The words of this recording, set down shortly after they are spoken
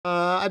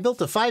I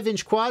built a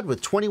 5-inch quad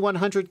with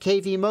 2100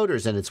 kV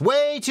motors, and it's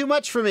way too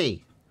much for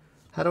me.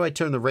 How do I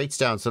turn the rates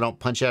down so I don't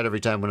punch out every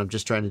time when I'm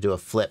just trying to do a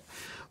flip?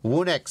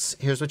 Woonex,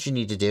 here's what you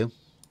need to do.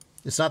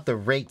 It's not the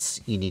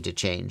rates you need to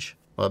change.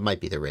 Well, it might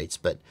be the rates,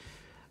 but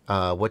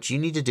what you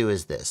need to do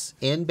is this.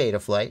 In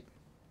Betaflight,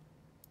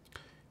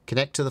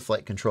 connect to the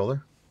flight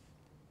controller.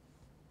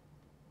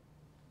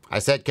 I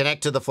said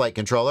connect to the flight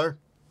controller.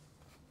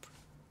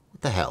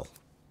 What the hell?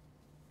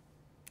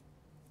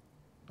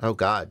 Oh,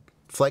 God.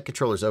 Flight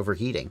controller's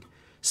overheating.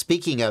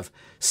 Speaking of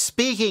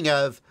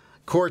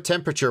core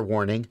temperature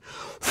warning.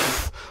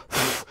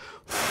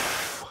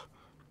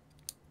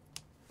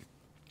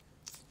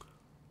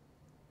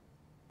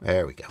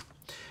 There we go.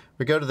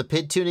 We go to the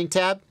PID tuning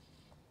tab.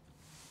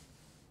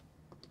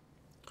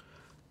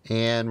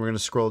 And we're going to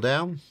scroll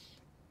down.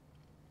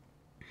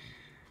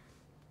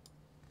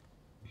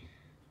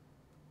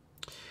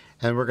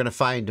 And we're going to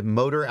find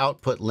motor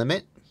output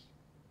limit.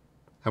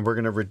 And we're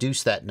going to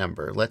reduce that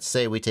number. Let's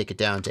say we take it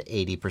down to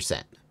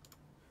 80%.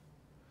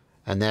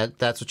 And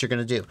that's what you're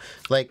going to do.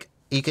 Like,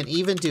 you can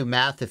even do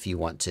math if you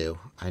want to.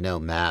 I know,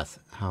 math.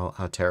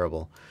 How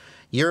terrible.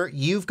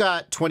 You've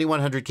got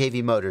 2100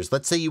 kV motors.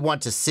 Let's say you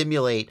want to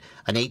simulate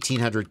an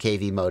 1800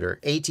 kV motor.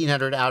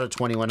 1800 out of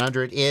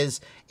 2100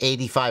 is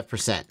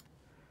 85%.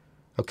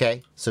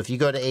 Okay? So if you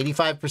go to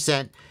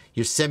 85%,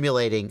 you're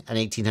simulating an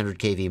 1800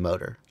 kV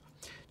motor.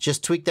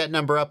 Just tweak that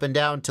number up and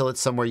down until it's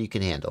somewhere you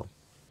can handle.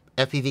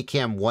 FPV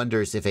Cam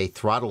wonders if a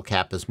throttle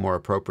cap is more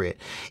appropriate.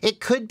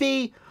 It could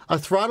be. A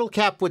throttle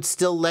cap would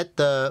still let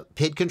the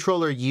PID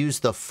controller use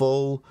the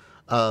full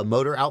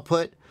motor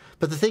output.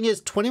 But the thing is,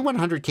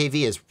 2100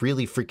 kV is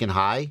really freaking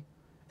high.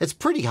 It's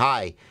pretty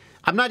high.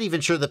 I'm not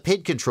even sure the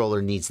PID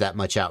controller needs that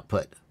much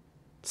output.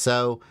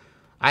 So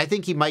I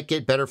think you might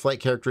get better flight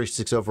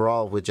characteristics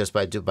overall with just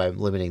by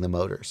limiting the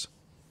motors.